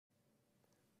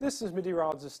This is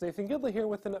meteorologist Nathan Gidley here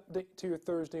with an update to your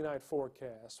Thursday night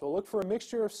forecast. We'll look for a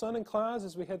mixture of sun and clouds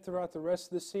as we head throughout the rest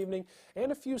of this evening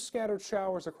and a few scattered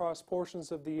showers across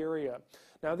portions of the area.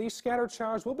 Now these scattered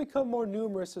showers will become more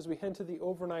numerous as we head to the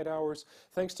overnight hours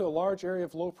thanks to a large area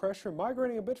of low pressure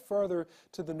migrating a bit farther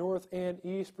to the north and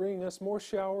east, bringing us more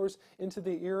showers into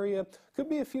the area. Could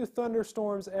be a few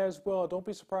thunderstorms as well. Don't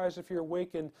be surprised if you're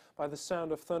awakened by the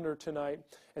sound of thunder tonight.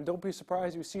 And don't be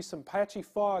surprised if you see some patchy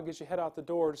fog as you head out the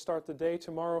door to start the day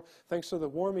tomorrow, thanks to the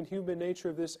warm and humid nature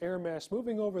of this air mass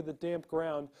moving over the damp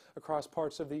ground across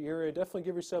parts of the area. Definitely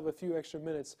give yourself a few extra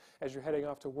minutes as you're heading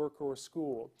off to work or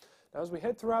school. Now, as we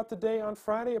head throughout the day on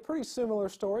Friday, a pretty similar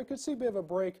story. Could see a bit of a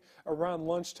break around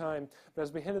lunchtime, but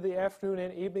as we head into the afternoon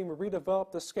and evening, we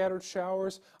redevelop the scattered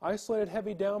showers. Isolated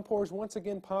heavy downpours once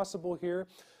again possible here.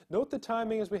 Note the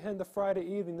timing as we head into Friday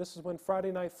evening. This is when Friday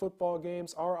night football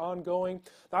games are ongoing.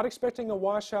 Not expecting a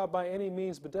washout by any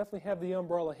means, but definitely have the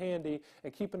umbrella handy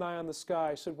and keep an eye on the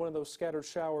sky should one of those scattered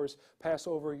showers pass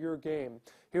over your game.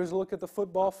 Here's a look at the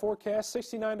football forecast.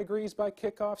 69 degrees by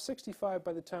kickoff, 65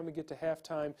 by the time we get to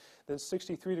halftime, then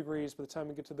 63 degrees by the time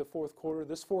we get to the fourth quarter.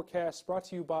 This forecast is brought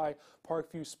to you by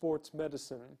Parkview Sports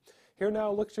Medicine. Here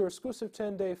now, look at your exclusive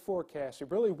 10-day forecast. We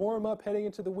really warm up heading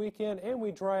into the weekend, and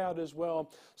we dry out as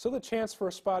well. So the chance for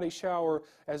a spotty shower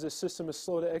as the system is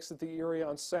slow to exit the area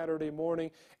on Saturday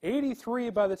morning. 83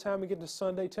 by the time we get to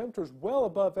Sunday. Temperatures well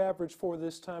above average for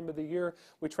this time of the year.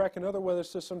 We track another weather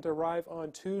system to arrive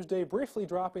on Tuesday, briefly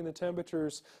dropping the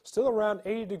temperatures. Still around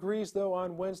 80 degrees, though,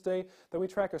 on Wednesday. Then we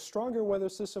track a stronger weather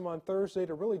system on Thursday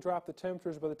to really drop the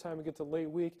temperatures by the time we get to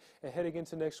late week and heading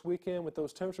into next weekend, with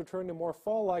those temperatures turning to more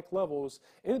fall-like levels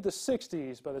into the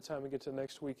 60s by the time we get to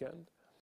next weekend.